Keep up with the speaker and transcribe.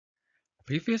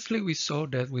Previously, we saw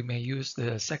that we may use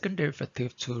the second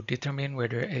derivative to determine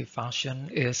whether a function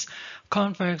is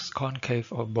convex,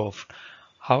 concave, or both.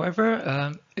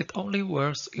 However, it only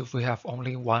works if we have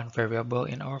only one variable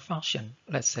in our function.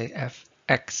 Let's say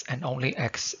fx, and only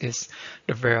x is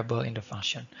the variable in the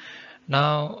function.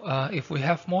 Now, if we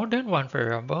have more than one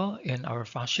variable in our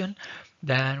function,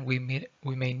 then we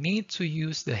may need to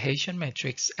use the Hessian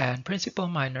matrix and principal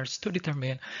minors to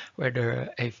determine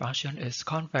whether a function is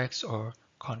convex or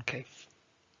concave.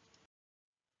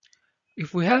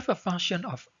 If we have a function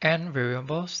of n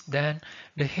variables, then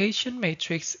the Hessian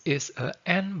matrix is a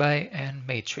n by n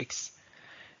matrix.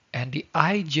 And the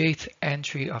ijth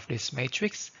entry of this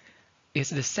matrix is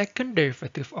the second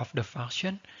derivative of the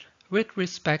function with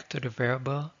respect to the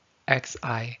variable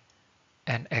xi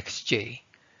and xj.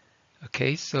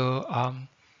 Okay, so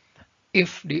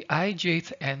if the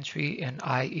ijth entry in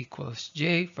I equals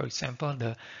j, for example,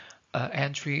 the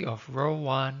entry of row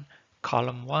 1,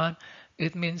 column 1,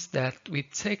 it means that we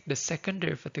take the second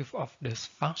derivative of this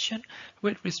function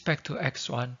with respect to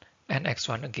x1 and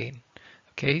x1 again.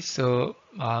 Okay, so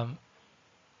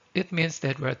it means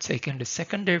that we're taking the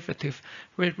second derivative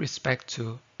with respect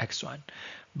to x1.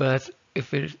 But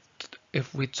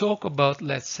if we talk about,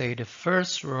 let's say, the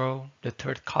first row, the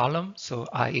third column, so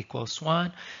I equals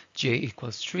 1, j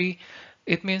equals 3,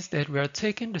 it means that we are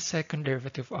taking the second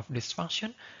derivative of this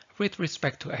function with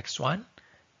respect to x1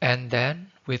 and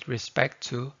then with respect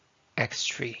to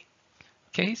x3.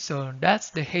 Okay, so that's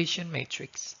the Hessian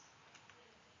matrix.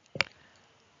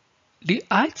 The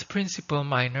ith principal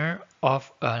minor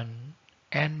of an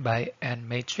n by n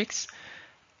matrix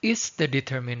is the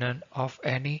determinant of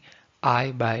any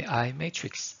I by I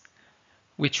matrix,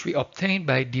 which we obtain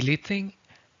by deleting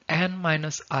n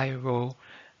minus I row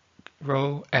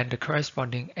and the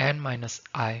corresponding n minus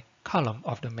I column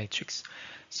of the matrix.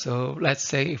 So let's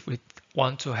say if we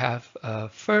want to have a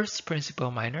first principal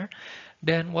minor,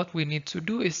 then what we need to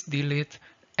do is delete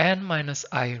n minus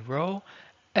I row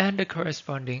and the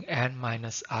corresponding n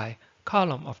minus I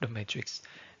column of the matrix,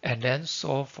 and then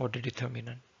solve for the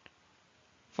determinant.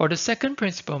 For the second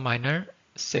principal minor,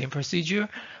 same procedure,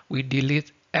 we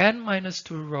delete n minus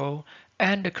 2 row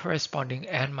and the corresponding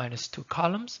n minus 2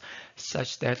 columns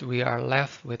such that we are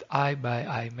left with I by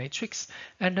I matrix,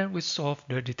 and then we solve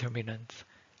the determinant,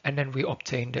 and then we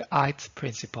obtain the ith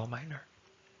principal minor.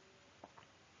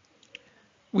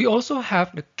 We also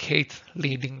have the kth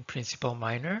leading principal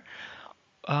minor,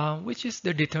 which is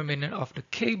the determinant of the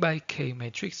k by k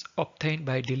matrix obtained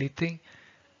by deleting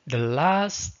the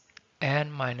last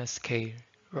n minus k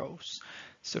rows.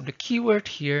 So the keyword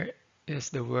here is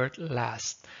the word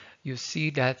last. You see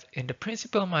that in the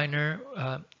principal minor,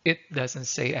 it doesn't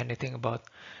say anything about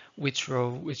which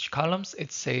row, which columns.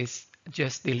 It says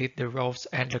just delete the rows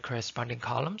and the corresponding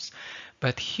columns.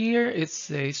 But here it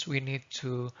says we need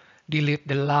to delete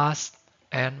the last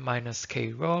n minus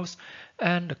k rows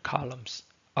and the columns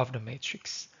of the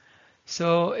matrix.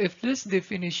 So if this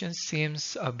definition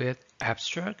seems a bit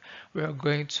abstract, we are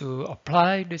going to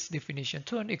apply this definition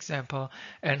to an example,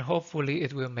 and hopefully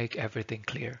it will make everything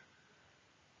clear.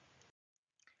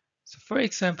 So for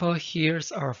example,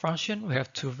 here's our function. We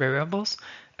have two variables,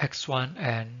 x1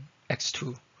 and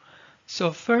x2.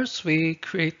 So first we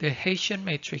create the Hessian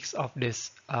matrix of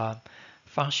this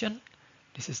function.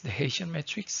 This is the Hessian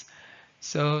matrix.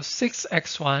 So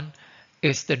 6x1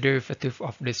 is the derivative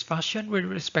of this function with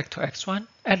respect to x1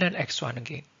 and then x1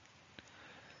 again.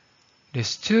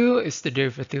 This 2 is the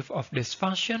derivative of this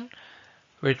function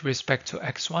with respect to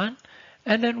x1,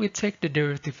 and then we take the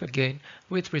derivative again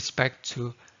with respect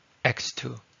to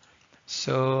x2.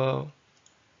 So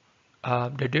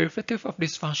the derivative of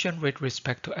this function with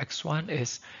respect to x1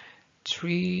 is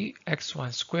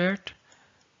 3x1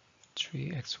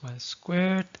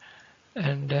 squared,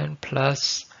 and then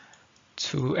plus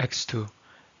 2x2.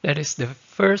 That is the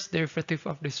first derivative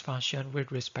of this function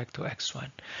with respect to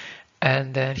x1.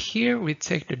 And then here we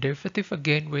take the derivative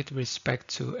again with respect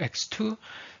to x2.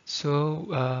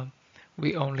 So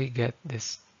we only get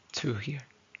this 2 here.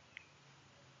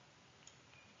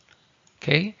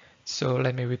 Okay, so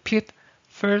let me repeat.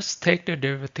 First, take the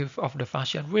derivative of the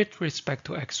function with respect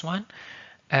to x1,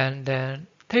 and then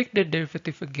take the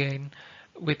derivative again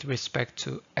with respect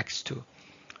to x2.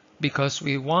 Because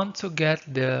we want to get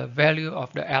the value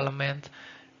of the element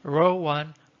row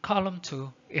 1, column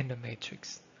 2 in the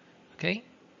matrix. Okay?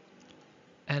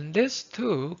 And this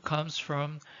 2 comes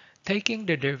from taking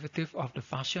the derivative of the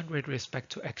function with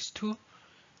respect to x2.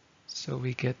 So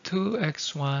we get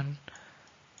 2x1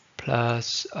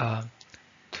 plus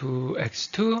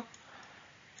 2x2,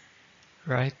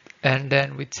 right? And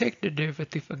then we take the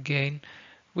derivative again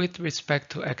with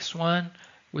respect to x1,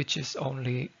 which is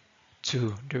only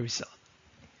 2, the result.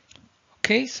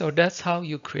 Okay, so that's how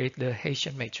you create the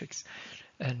Hessian matrix.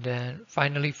 And then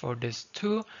finally for this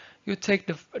 2, you take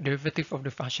the derivative of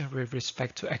the function with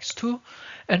respect to x2,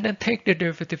 and then take the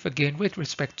derivative again with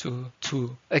respect to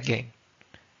 2 again.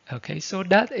 Okay, so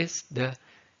that is the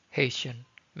Hessian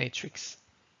matrix.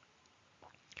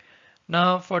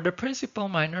 Now for the principal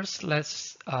minors,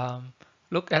 let's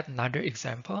look at another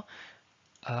example.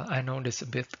 I know this is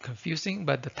a bit confusing,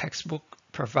 but the textbook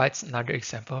provides another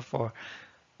example for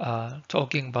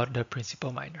talking about the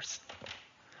principal minors.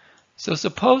 So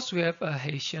suppose we have a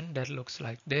Hessian that looks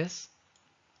like this.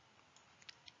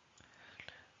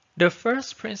 The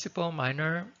first principal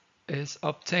minor is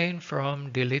obtained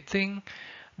from deleting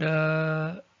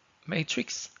the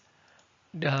matrix.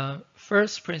 The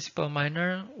first principal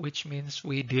minor, which means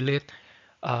we delete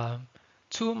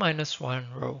 2 minus 1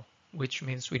 row, which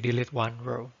means we delete 1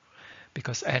 row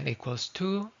because n equals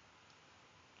 2.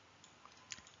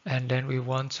 And then we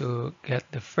want to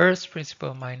get the first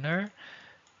principal minor,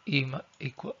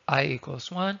 I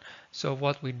equals 1. So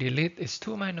what we delete is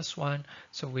 2 minus 1.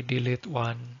 So we delete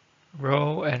 1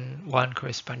 row and 1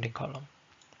 corresponding column.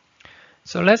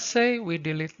 So let's say we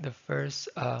delete the first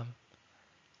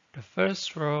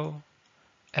row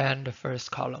and the first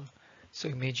column. So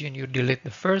imagine you delete the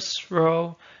first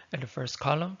row and the first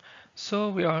column. So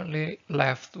we are only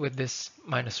left with this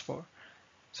minus 4.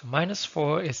 So minus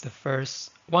 4 is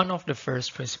one of the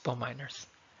first principal minors.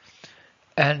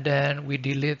 And then we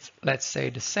delete, let's say,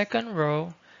 the second row.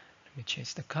 Let me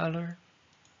change the color.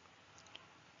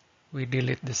 We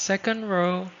delete the second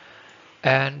row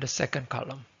and the second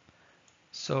column.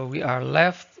 So we are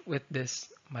left with this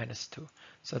minus 2.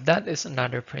 So that is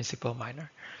another principal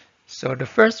minor. So the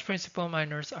first principal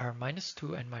minors are minus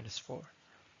 2 and minus 4.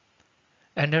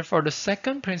 And then for the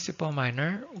second principal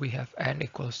minor, we have n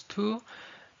equals 2.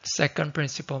 Second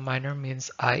principal minor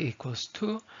means I equals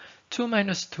 2. 2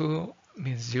 minus 2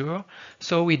 means 0.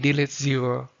 So we delete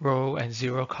 0 row and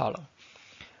 0 column.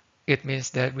 It means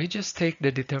that we just take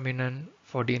the determinant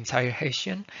for the entire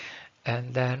Hessian,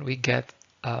 and then we get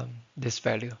this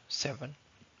value, 7.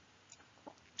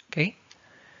 Okay.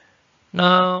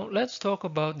 Now let's talk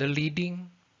about the leading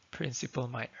principal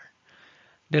minor.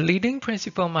 The leading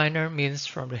principal minor means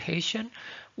from the Hessian,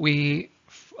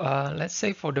 let's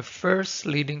say for the first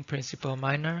leading principal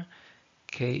minor,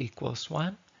 k equals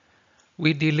 1,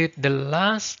 we delete the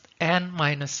last n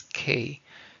minus k.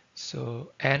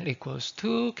 So n equals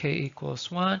 2, k equals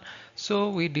 1. So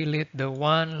we delete the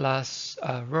one last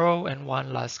row and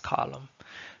one last column.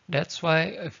 That's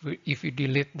why if you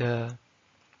delete the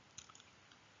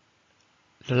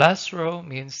last row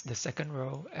means the second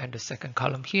row and the second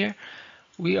column here,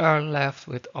 we are left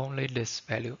with only this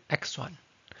value, x1.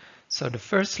 So the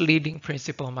first leading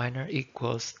principal minor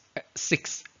equals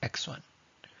 6x1.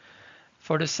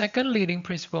 For the second leading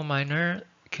principal minor,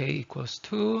 k equals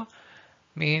 2,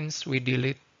 means we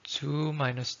delete 2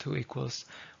 minus 2 equals,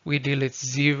 we delete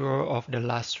 0 of the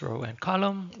last row and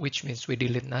column, which means we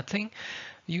delete nothing.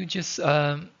 You just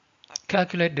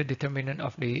calculate the determinant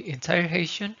of the entire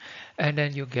Hessian, and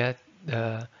then you get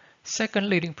the second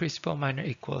leading principal minor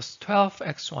equals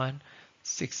 12x1,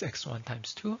 6x1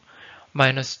 times 2,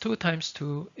 minus 2 times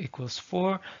 2 equals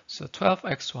 4. So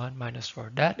 12x1 minus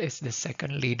 4, that is the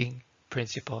second leading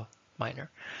principal minor.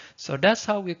 So that's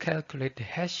how we calculate the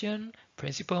Hessian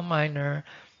principal minor,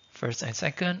 first and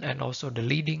second, and also the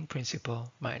leading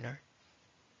principal minor.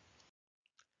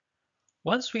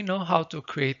 Once we know how to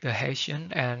create the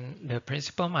Hessian and the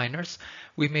principal minors,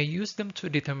 we may use them to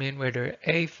determine whether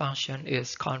a function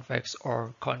is convex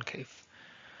or concave.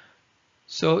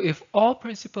 So if all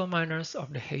principal minors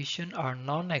of the Hessian are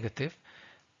non-negative,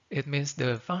 it means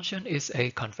the function is a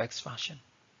convex function.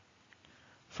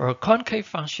 For a concave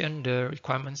function, the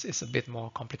requirements is a bit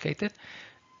more complicated.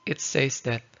 It says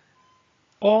that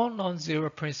all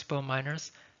non-zero principal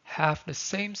minors have the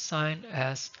same sign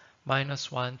as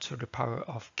minus 1 to the power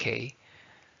of k.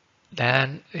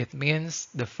 Then it means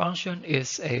the function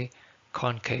is a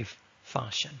concave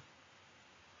function.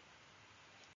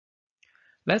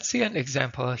 Let's see an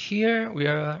example. Here we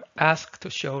are asked to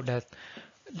show that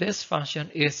this function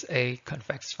is a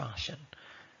convex function.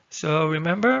 So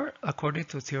remember, according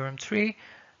to theorem 3,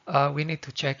 we need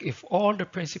to check if all the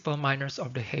principal minors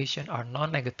of the Hessian are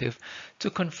non-negative to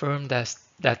confirm that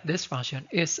this function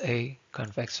is a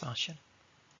convex function.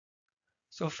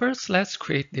 So first, let's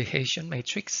create the Hessian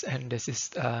matrix, and this is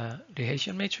the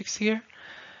Hessian matrix here.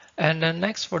 And then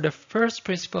next, for the first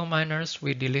principal minors,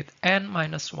 we delete n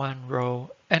minus 1 row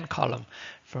and column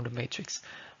from the matrix.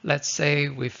 Let's say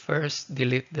we first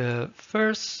delete the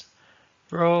first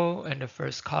row and the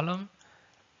first column.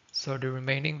 So the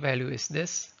remaining value is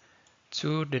this.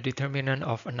 2, the determinant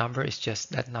of a number is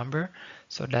just that number.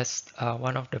 So that's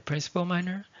one of the principal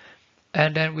minor.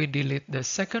 And then we delete the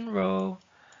second row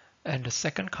and the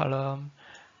second column.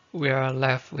 We are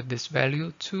left with this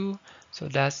value 2. So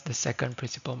that's the second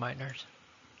principal minor.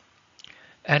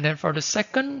 And then for the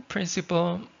second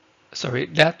principal, sorry,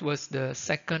 that was the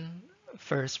second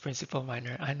first principal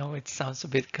minor. I know it sounds a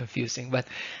bit confusing, but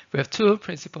we have two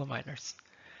principal minors.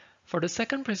 For the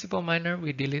second principal minor,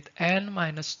 we delete n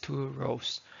minus 2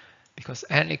 rows. Because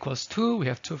n equals 2, we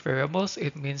have two variables.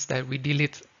 It means that we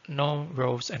delete no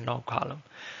rows and no column.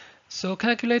 So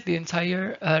calculate the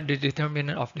entire, the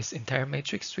determinant of this entire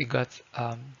matrix. We got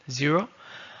 0.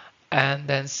 And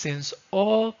then since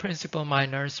all principal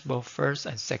minors, both first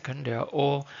and second, they are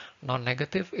all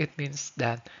non-negative, it means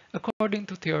that according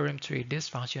to theorem 3, this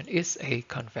function is a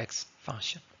convex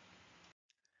function.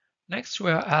 Next,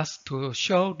 we are asked to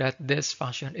show that this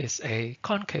function is a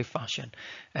concave function.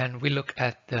 And we look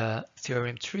at the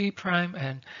theorem 3 prime,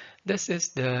 and this is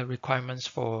the requirements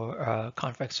for a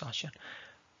convex function.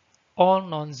 All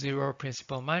non-zero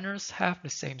principal minors have the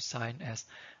same sign as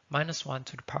minus 1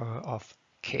 to the power of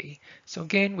k. So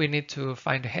again, we need to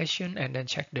find the Hessian and then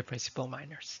check the principal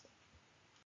minors.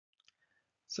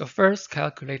 So first,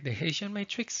 calculate the Hessian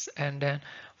matrix, and then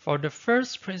for the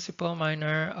first principal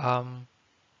minor,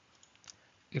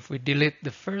 if we delete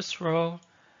the first row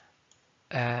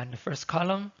and the first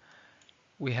column,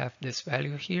 we have this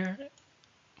value here,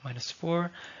 minus 4.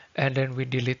 And then we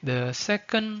delete the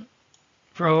second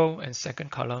row and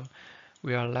second column.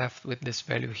 We are left with this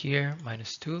value here,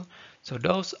 minus 2. So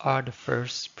those are the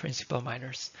first principal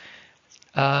minors.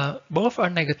 Both are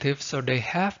negative, so they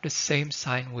have the same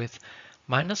sign with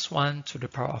minus 1 to the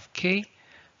power of k.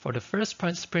 For the first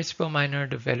principal minor,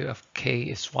 the value of k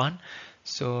is 1.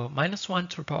 So minus 1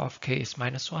 to the power of k is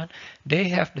minus 1. They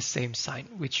have the same sign,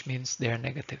 which means they are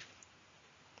negative.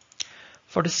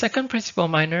 For the second principal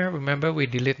minor, remember we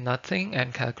delete nothing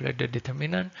and calculate the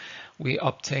determinant. We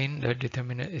obtain the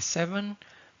determinant is 7,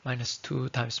 minus 2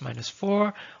 times minus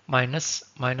 4, minus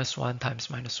 1 times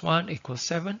minus 1 equals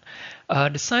 7.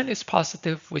 The sign is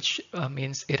positive, which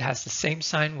means it has the same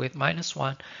sign with minus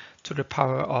 1 to the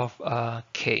power of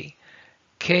k.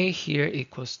 K here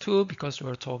equals 2 because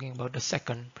we're talking about the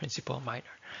second principal minor.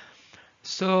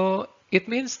 So it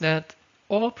means that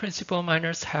all principal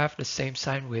minors have the same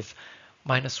sign with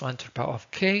minus 1 to the power of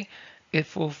k. It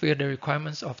fulfills the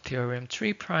requirements of theorem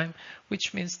 3 prime,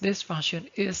 which means this function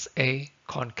is a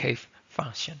concave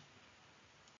function.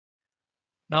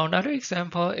 Now another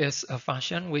example is a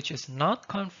function which is not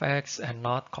convex and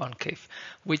not concave,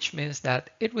 which means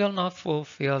that it will not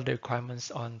fulfill the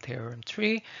requirements on theorem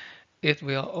 3. It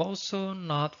will also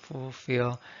not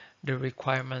fulfill the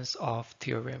requirements of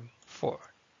theorem 4.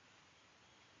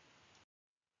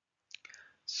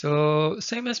 So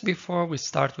same as before, we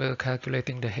start with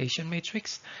calculating the Hessian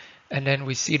matrix, and then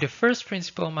we see the first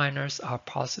principal minors are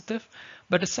positive,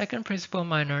 but the second principal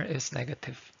minor is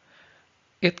negative.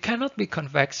 It cannot be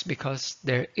convex because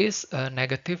there is a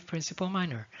negative principal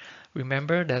minor.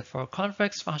 Remember that for a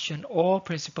convex function, all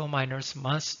principal minors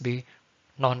must be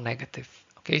non-negative.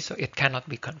 Okay, so it cannot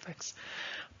be convex.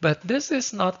 But this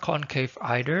is not concave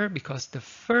either because the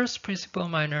first principal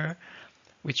minor,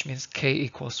 which means k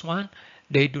equals 1,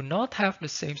 they do not have the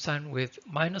same sign with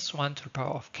minus 1 to the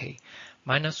power of k.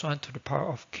 Minus 1 to the power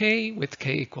of k with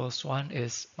k equals 1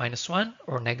 is minus 1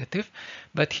 or negative.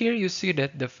 But here you see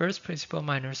that the first principal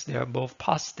minors, they are both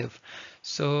positive.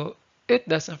 So it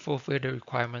doesn't fulfill the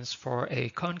requirements for a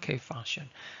concave function,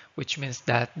 which means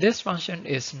that this function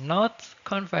is not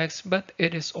convex, but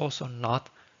it is also not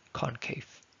concave.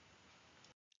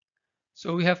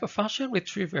 So we have a function with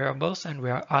 3 variables, and we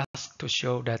are asked to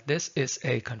show that this is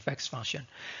a convex function.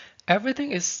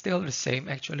 Everything is still the same.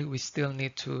 Actually, we still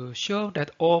need to show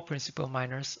that all principal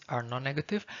minors are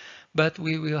non-negative, but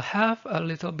we will have a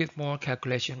little bit more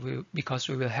calculation because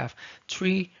we will have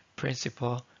 3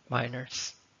 principal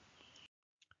minors.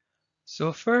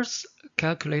 So first,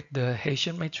 calculate the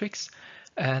Hessian matrix,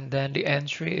 and then the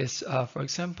entry is, for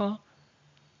example,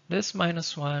 this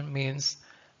minus 1 means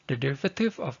the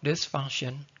derivative of this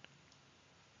function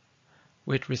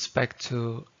with respect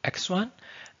to x1,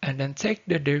 and then take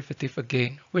the derivative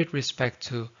again with respect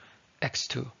to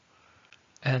x2.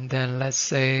 And then let's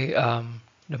say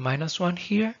the minus 1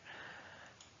 here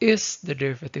is the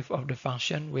derivative of the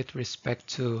function with respect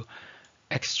to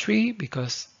x3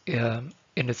 because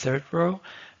in the third row,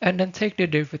 and then take the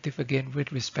derivative again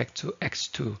with respect to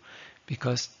x2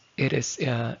 because it is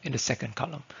in the second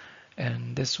column.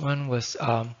 And this one was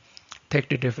take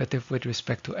the derivative with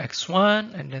respect to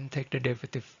x1 and then take the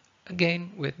derivative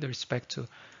again with respect to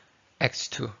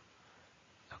x2.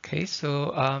 Okay,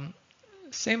 so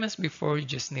same as before, you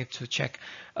just need to check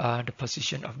the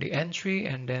position of the entry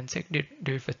and then take the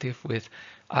derivative with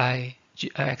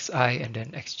xi and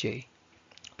then xj.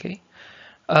 Okay.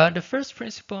 The first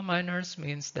principal minors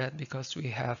means that because we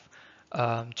have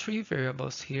three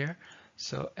variables here,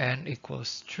 so n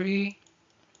equals 3.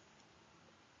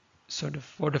 So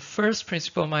for the first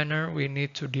principal minor, we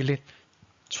need to delete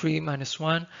 3 minus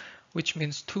 1, which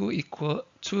means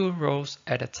two rows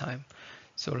at a time.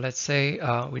 So let's say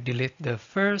we delete the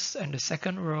first and the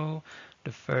second row,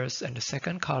 the first and the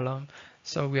second column.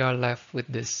 So we are left with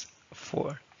this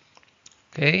 4.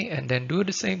 Okay, and then do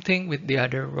the same thing with the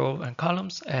other row and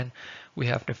columns, and we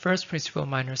have the first principal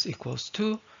minors equals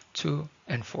 2, 2,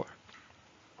 and 4.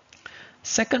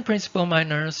 Second principal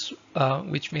minors,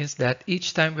 which means that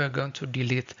each time we are going to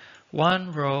delete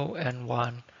one row and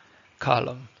one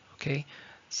column. Okay,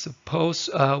 suppose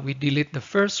we delete the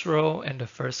first row and the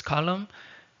first column,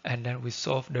 and then we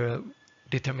solve the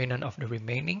determinant of the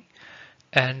remaining,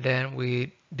 and then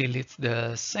we delete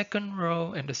the second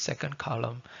row and the second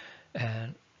column,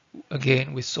 and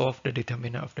again we solve the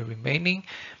determinant of the remaining,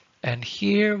 and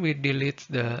here we delete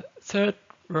the third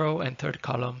row and third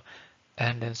column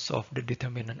and then solve the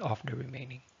determinant of the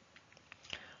remaining.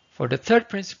 For the third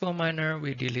principal minor,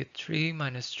 we delete 3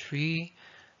 minus 3.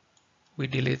 We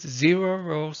delete 0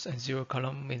 rows and 0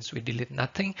 column means we delete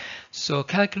nothing. So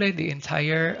calculate the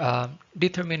entire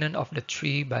determinant of the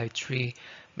 3 by 3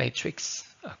 matrix.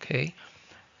 Okay,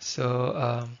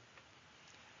 so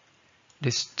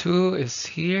this 2 is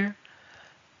here,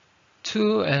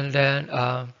 2 and then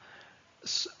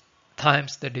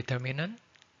times the determinant,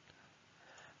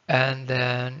 and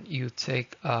then you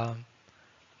take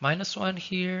minus 1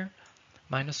 here,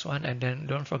 minus 1, and then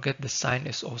don't forget the sign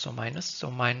is also minus, so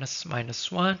minus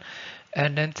minus 1,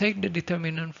 and then take the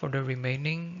determinant for the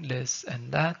remaining this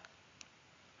and that,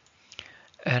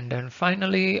 and then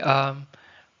finally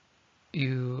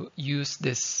you use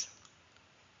this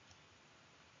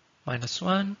minus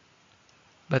 1,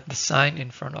 but the sign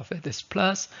in front of it is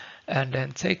plus, and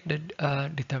then take the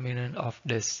determinant of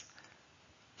this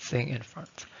thing in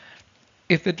front.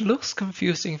 If it looks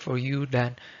confusing for you,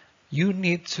 then you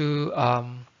need to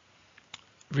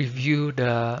review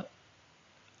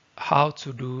how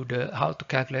to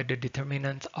calculate the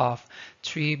determinant of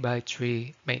 3 by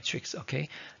 3 matrix. Okay,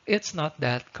 it's not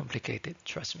that complicated,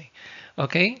 trust me.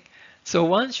 Okay, so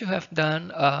once you have done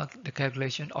the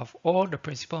calculation of all the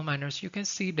principal minors, you can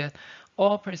see that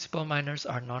all principal minors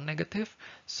are non-negative,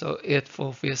 so it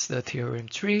fulfills the theorem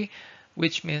 3,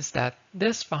 which means that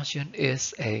this function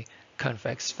is a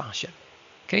convex function.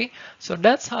 Okay, so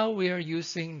that's how we are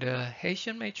using the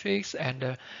Hessian matrix and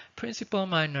the principal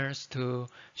minors to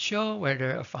show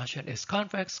whether a function is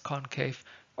convex, concave,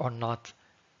 or not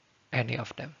any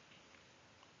of them.